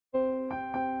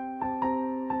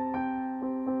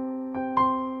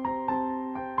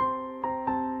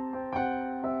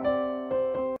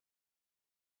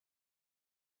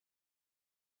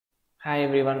Hi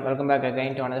everyone, welcome back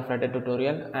again to another Flutter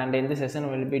tutorial, and in this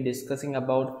session we will be discussing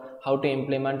about how to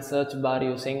implement search bar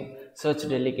using search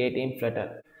delegate in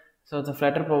Flutter. So the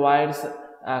Flutter provides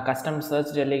a custom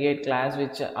search delegate class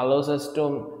which allows us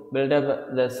to build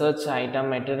up the search item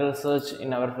material search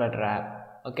in our Flutter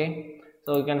app. Okay,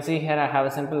 so you can see here I have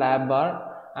a simple app bar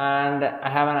and I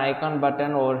have an icon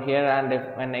button over here,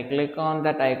 and when I click on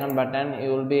that icon button you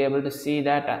will be able to see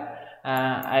that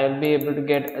I will be able to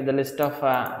get the list of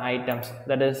items.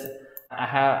 That is,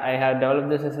 I have developed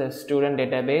this as a student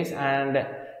database, and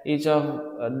each of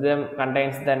them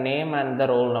contains the name and the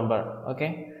roll number.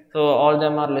 Okay, so all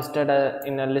them are listed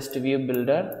in a list view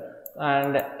builder,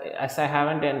 and as I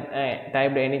haven't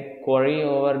typed any query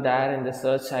over there in the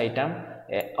search item,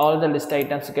 all the list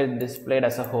items get displayed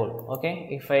as a whole. Okay,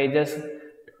 if I just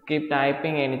keep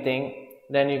typing anything,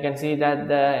 then you can see that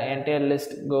the entire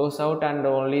list goes out and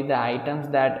only the items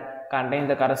that contain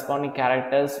the corresponding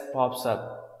characters pops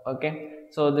up. Okay,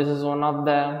 so this is one of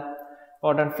the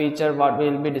important feature what we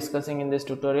will be discussing in this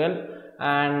tutorial.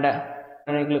 And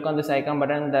when you click on this icon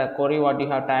button, the query what you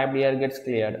have typed here gets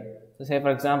cleared. So say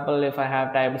for example, if I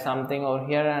have typed something over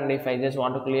here and if I just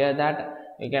want to clear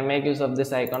that, you can make use of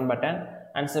this icon button.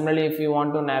 And similarly, if you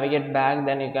want to navigate back,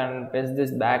 then you can press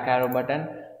this back arrow button,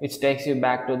 which takes you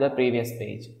back to the previous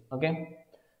page. Okay,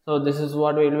 so this is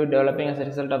what we will be developing as a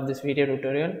result of this video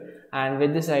tutorial, and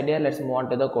with this idea let's move on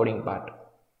to the coding part.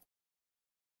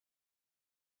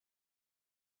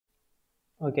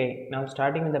 Okay, now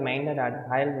starting with the main.add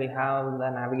file, we have the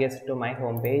navigation to my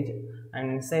home page,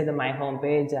 and inside the my home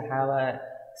page I have a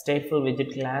stateful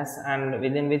widget class, and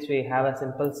within which we have a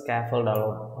simple scaffold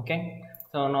alone. Okay,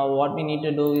 so now what we need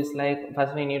to do is, like,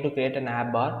 first we need to create an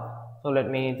app bar. So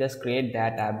let me just create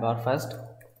that app bar first,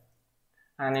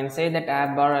 and inside that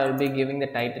app bar I will be giving the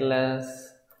title as,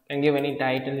 you can give any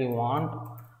title you want.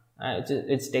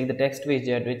 It's take the text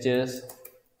widget, which is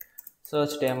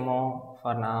search demo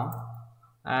for now,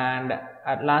 and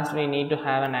at last we need to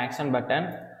have an action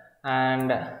button,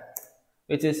 and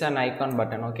which is an icon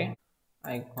button. Okay,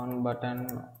 icon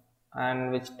button,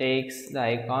 and which takes the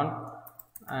icon,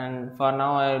 and for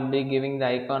now I will be giving the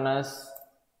icon as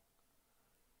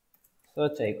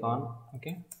search icon.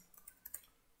 Okay,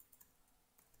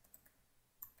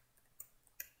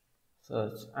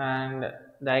 search, and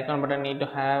the icon button need to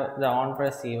have the on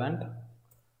press event.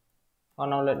 For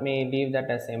now let me leave that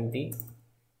as empty.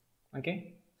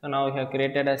 Okay, so now we have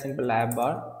created a simple app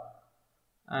bar,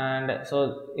 and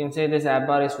so inside this app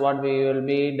bar is what we will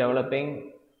be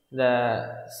developing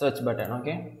the search button.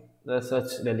 Okay, the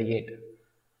search delegate,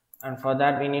 and for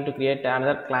that we need to create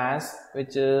another class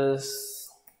which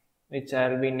I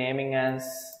will be naming as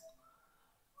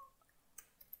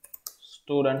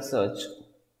student search,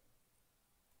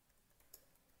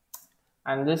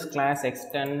 and this class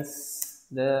extends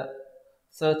the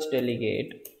search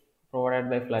delegate provided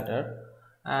by Flutter.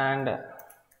 And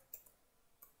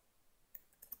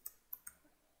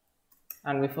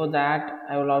before that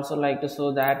I would also like to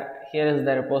show that here is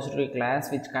the repository class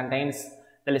which contains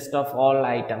the list of all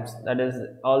items, that is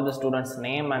all the students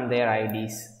name and their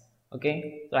IDs.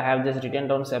 Okay, so I have just written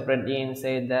down separately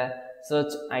inside the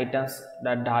search items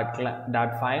dot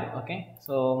file. Okay,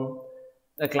 so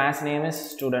the class name is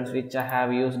students, which I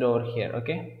have used over here.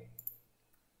 Okay,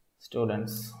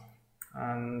 students,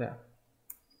 and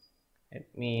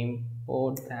let me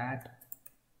import that.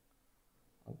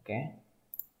 Okay,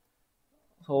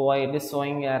 so why it is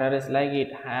showing error is like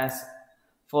it has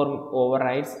 4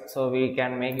 overrides, so we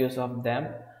can make use of them,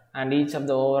 and each of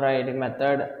the override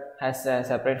method has a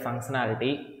separate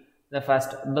functionality. The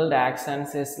first build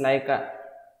actions is like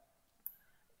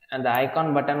and the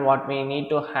icon button what we need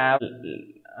to have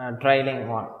trailing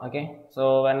one. Okay,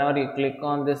 so whenever you click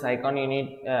on this icon, you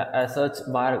need a search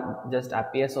bar just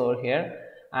appears over here,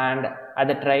 and at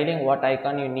the trailing what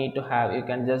icon you need to have, you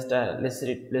can just list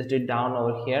it down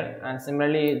over here. And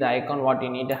similarly the icon what you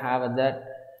need to have at the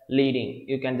leading,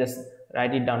 you can just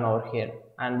write it down over here.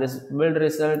 And this build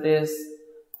result is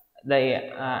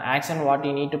the action what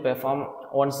you need to perform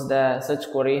once the search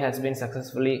query has been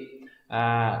successfully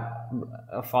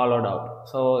followed out.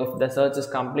 So if the search is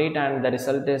complete and the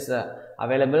result is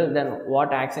available, then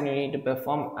what action you need to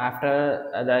perform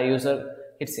after the user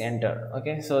hits enter.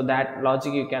 Okay, so that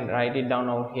logic you can write it down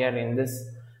over here in this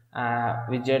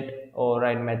widget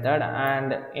override method,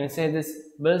 and inside this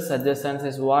build suggestions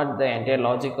is what the entire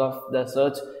logic of the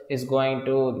search is going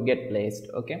to get placed.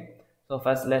 Okay, so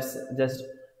first let's just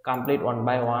complete one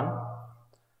by one.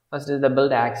 First is the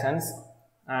build actions,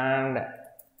 and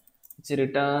which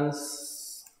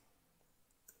returns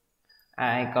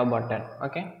icon button.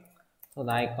 Okay, So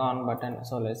the icon button,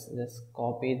 so let's just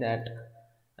copy that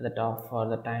at the top for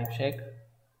the time check.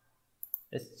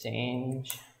 Let's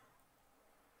change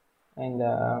in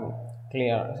the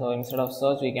clear. So instead of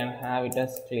search we can have it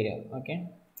as clear. Okay,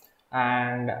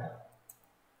 and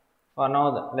for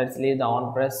now let's leave the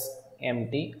on press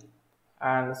empty,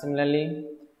 and similarly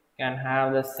can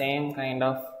have the same kind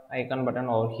of icon button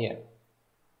over here.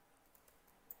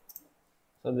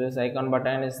 So this icon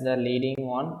button is the leading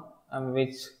one,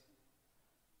 which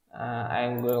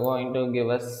I'm going to give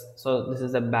us. So this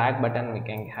is the back button, we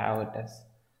can have it as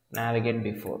navigate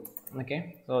before.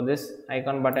 Okay, so this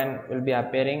icon button will be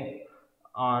appearing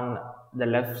on the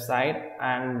left side,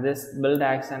 and this build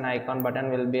action icon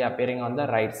button will be appearing on the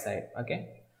right side.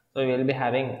 Okay, so we will be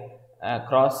having a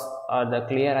cross or the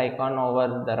clear icon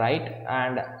over the right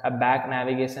and a back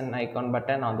navigation icon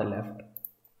button on the left.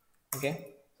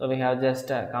 Okay, so we have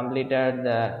just completed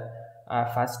the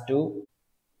first two.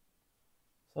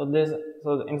 So this,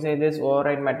 so inside this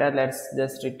override method, let's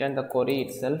just return the query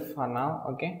itself for now.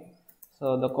 Okay,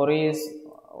 so the query is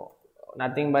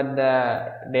nothing but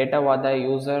the data what the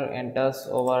user enters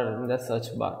over in the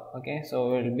search bar. Okay, so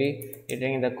we'll be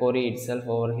returning the query itself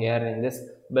over here in this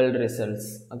build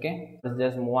results. Okay, let's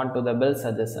just move on to the build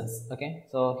suggestions. Okay,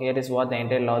 so here is what the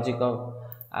entire logic of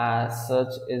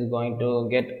search is going to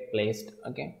get placed.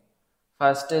 Okay,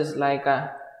 first is like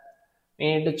we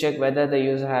need to check whether the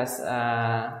user has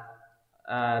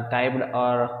typed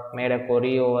or made a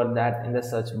query over that in the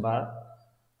search bar.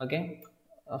 Okay,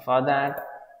 for that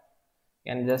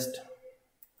you can just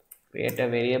create a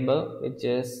variable which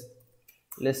is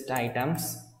list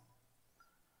items,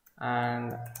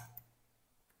 and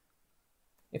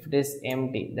if it is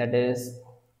empty, that is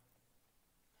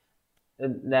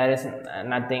there is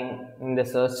nothing in the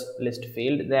search list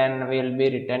field, then we will be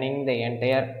returning the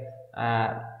entire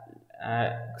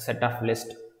set of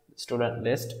list, student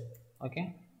list.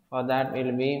 Okay, for that we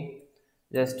will be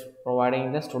just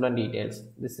providing the student details.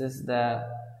 This is the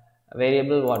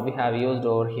variable what we have used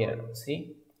over here.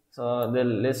 See, so the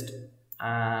list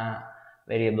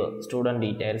variable student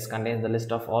details contains the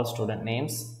list of all student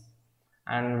names,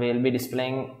 and we will be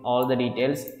displaying all the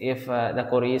details if the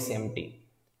query is empty.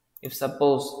 If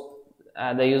suppose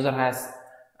the user has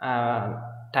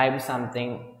typed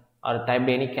something or typed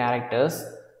any characters,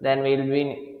 then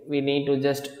we need to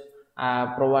just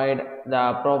provide the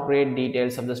appropriate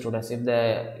details of the students. If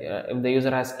the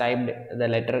user has typed the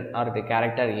letter or the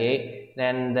character A,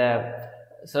 then the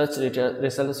search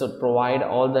results should provide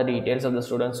all the details of the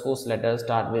students whose letters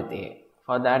start with A.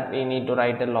 For that we need to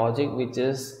write a logic which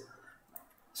is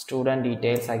student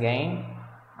details again,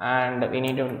 and we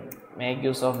need to make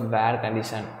use of where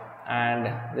condition,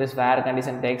 and this where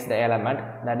condition takes the element,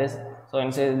 that is, so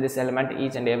inside this element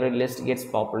each and every list gets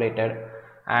populated,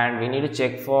 and we need to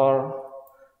check for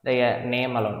the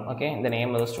name alone. Okay, the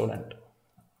name of the student.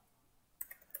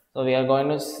 So we are going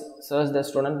to search the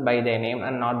student by their name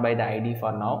and not by the ID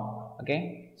for now.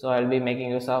 Okay, so I'll be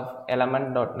making use of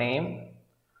element.name,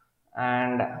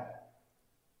 and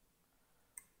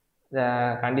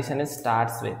the condition is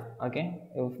starts with. Okay,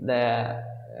 if the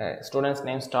student's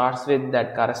name starts with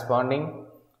that corresponding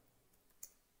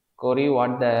query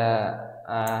what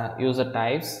the user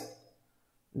types,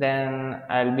 then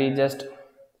I'll be just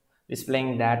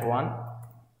displaying that one.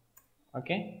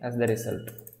 Okay, as the result.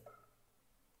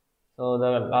 So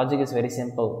the logic is very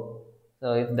simple.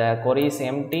 So if the query is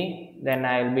empty, then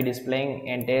I will be displaying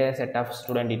entire set of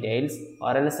student details,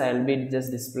 or else I will be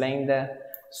just displaying the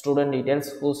student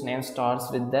details whose name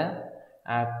starts with the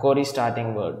query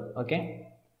starting word. Okay,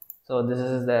 so this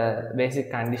is the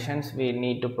basic conditions we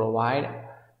need to provide,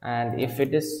 and if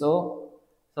it is so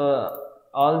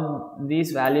all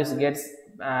these values gets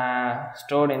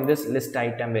stored in this list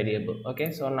item variable.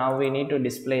 Okay, so now we need to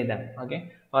display them.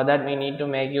 Okay, for that we need to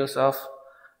make use of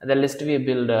the list view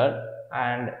builder,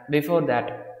 and before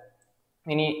that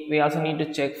we also need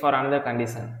to check for another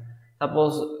condition.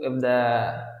 Suppose if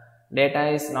the data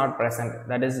is not present,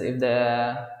 that is if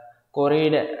the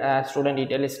queried student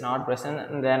detail is not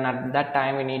present, then at that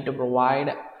time we need to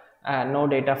provide no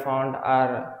data found,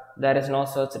 or there is no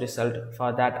search result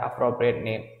for that appropriate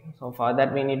name. So for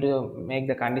that we need to make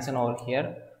the condition over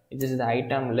here, which is the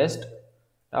item list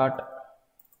dot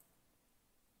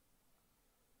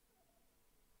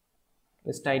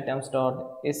list items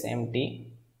dot is empty.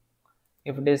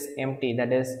 If it is empty,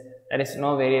 that is there is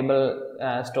no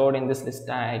variable stored in this list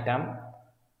item,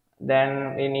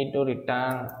 then we need to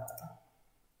return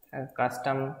a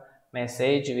custom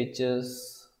message which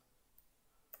is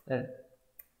the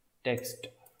text,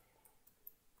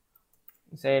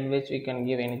 inside which we can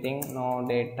give anything, no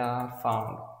data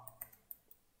found.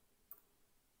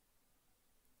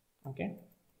 Okay,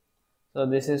 so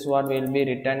this is what we will be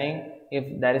returning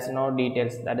if there is no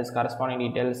details, that is corresponding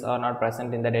details are not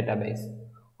present in the database,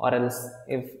 or else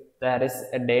if there is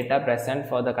a data present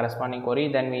for the corresponding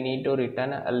query, then we need to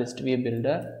return a list view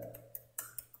builder,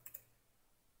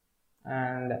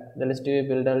 and the list view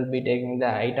builder will be taking the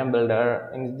item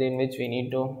builder in which we need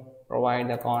to provide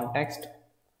the context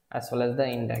as well as the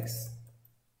index.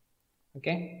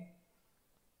 Okay,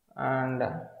 and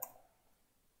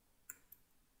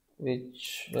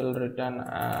which will return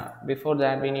before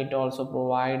that we need to also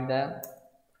provide the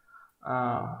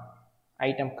uh,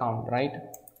 item count, right?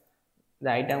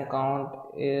 The item count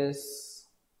is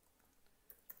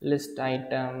list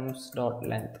items dot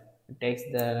length. It takes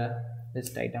the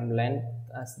list item length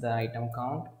as the item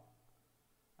count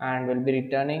and will be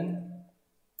returning.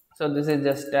 So this is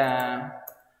just a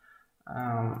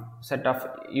set of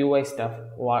UI stuff,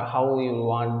 how you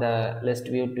want the list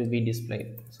view to be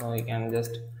displayed. So you can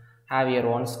just have your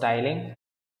own styling.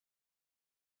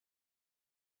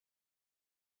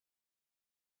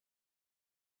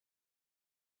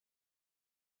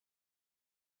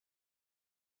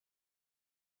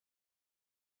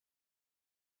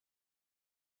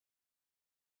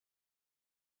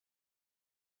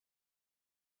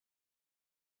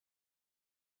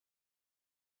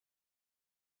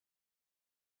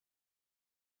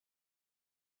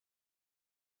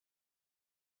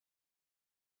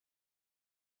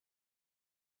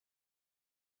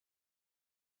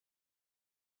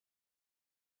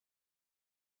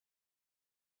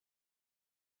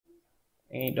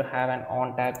 You need to have an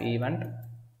on tap event.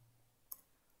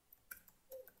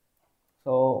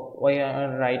 So why I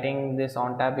am writing this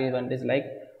on tap event is like,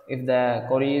 if the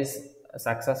query is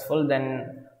successful,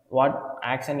 then what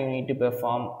action you need to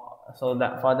perform. So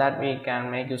that for that we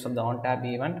can make use of the on tap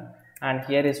event, and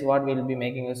here is what we will be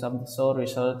making use of the show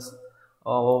results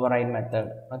override method.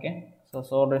 Okay, so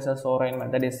show results override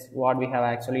method is what we have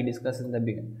actually discussed in the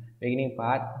beginning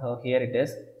part. So here it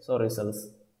is, show results.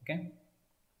 Okay,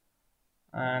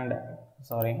 and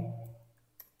sorry.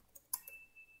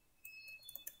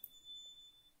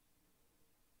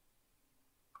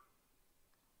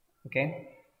 Okay,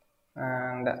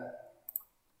 and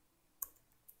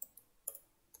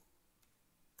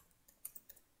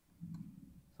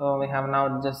so we have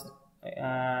now just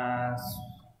uh,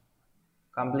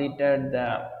 completed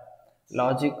the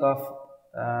logic of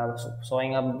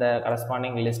showing up the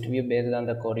corresponding list view based on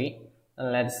the query.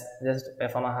 And let's just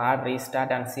perform a hard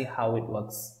restart and see how it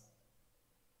works.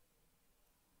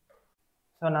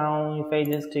 So now if I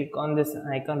just click on this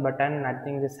icon button,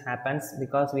 nothing just happens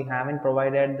because we haven't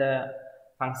provided the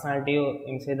functionality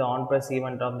inside the on press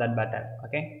event of that button.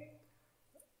 Okay,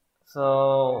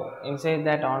 so inside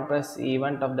that on press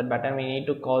event of the button, we need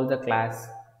to call the class,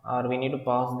 or we need to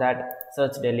pass that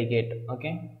search delegate.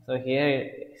 Okay, so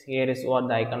here is what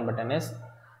the icon button is,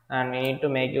 and we need to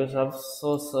make use of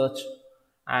so search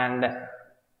and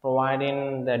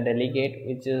providing the delegate,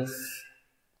 which is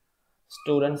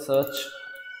student search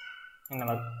in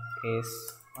our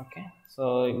case. Okay,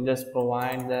 so you just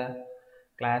provide the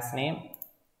class name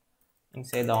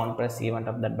inside the on press event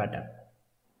of that button.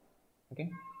 Okay,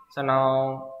 so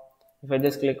now if I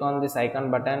just click on this icon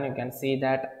button, you can see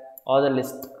that all the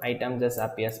list items just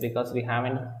appears because we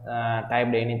haven't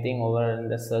typed anything over in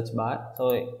the search bar.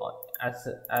 So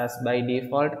as by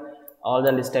default, all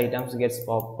the list items gets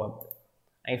popped up.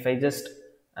 If I just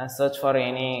search for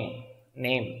any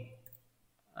name,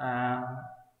 uh,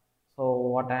 so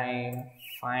what I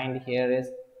find here is,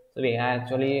 so we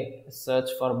actually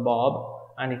search for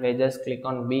Bob, and if I just click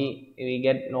on B, we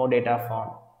get no data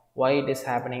found. Why it is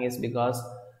happening is because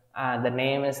the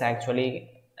name is actually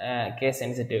case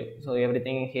sensitive. So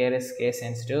everything here is case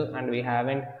sensitive, and we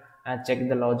haven't checked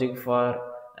the logic for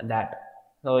that.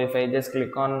 So if I just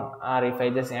click on, or if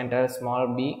I just enter small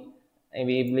b,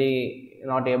 we will be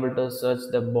not able to search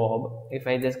the Bob. If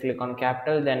I just click on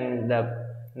capital, then the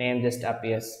name just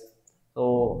appears.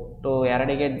 So to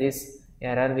eradicate this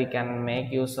error, we can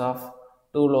make use of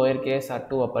two lowercase or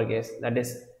two uppercase. That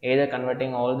is either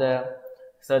converting all the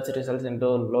search results into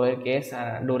lowercase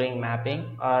during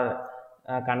mapping, or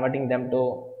converting them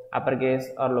to uppercase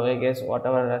or lowercase,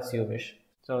 whatever as you wish.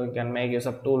 So you can make use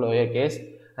of two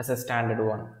lowercase as a standard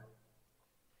one.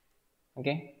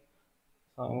 Okay,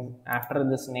 so after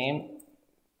this name,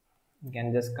 you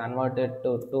can just convert it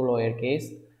to two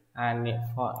lowercase, and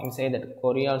for inside that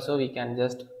query also we can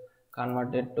just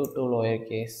convert it to two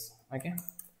lowercase. Okay,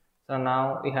 so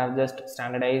now we have just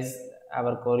standardized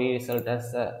our query result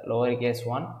as a lowercase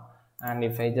one, and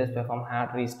if I just perform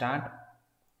hard restart,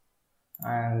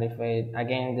 and if I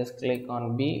again just click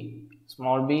on B,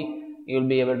 small b,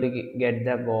 you'll be able to get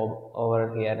the Bob over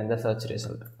here in the search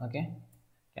result. Okay,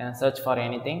 can search for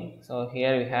anything. So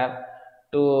here we have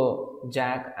two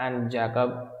Jack and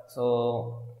Jacob. So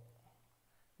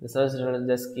the search result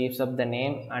just keeps up the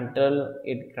name until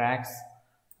it cracks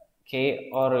K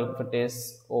or if it is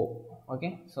O.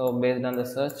 Okay, so based on the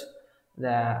search,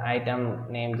 the item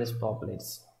name just populates.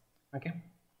 Okay,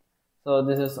 so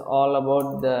this is all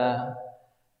about the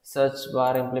search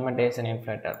bar implementation in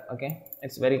Flutter. Okay,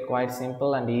 it's very quite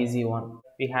simple and easy one.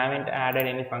 We haven't added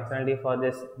any functionality for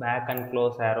this back and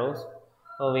close arrows,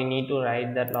 so we need to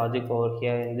write that logic over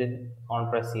here in this on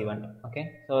press event. Okay,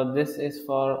 so this is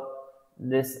for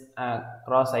this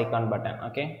cross icon button.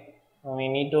 Okay, so we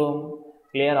need to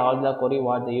clear all the query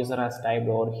what the user has typed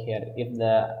over here if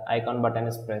the icon button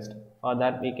is pressed. For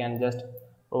that we can just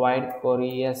provide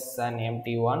query as an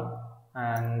empty one,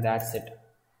 and that's it.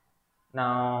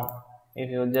 Now if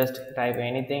you just type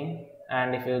anything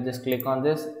and if you just click on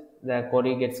this, the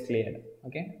query gets cleared.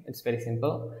 Okay, it's very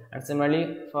simple. And similarly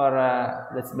for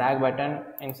this back button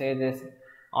inside this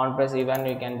on press event,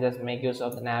 you can just make use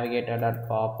of the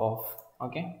navigator.pop off.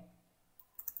 Okay,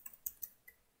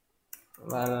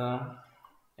 well,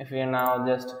 if you now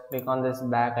just click on this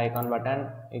back icon button,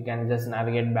 you can just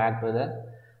navigate back to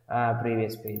the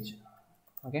previous page.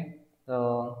 Okay,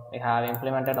 so we have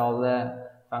implemented all the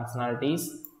functionalities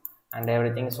and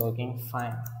everything is working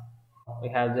fine. We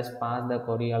have just passed the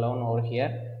query alone over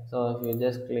here. So if you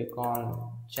just click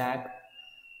on Jack,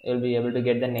 you'll be able to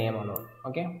get the name alone.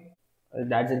 Okay,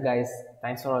 that's it guys.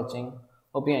 Thanks for watching.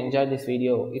 Hope you enjoyed this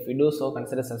video. If you do so,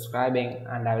 consider subscribing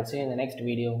and I will see you in the next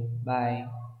video.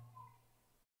 Bye.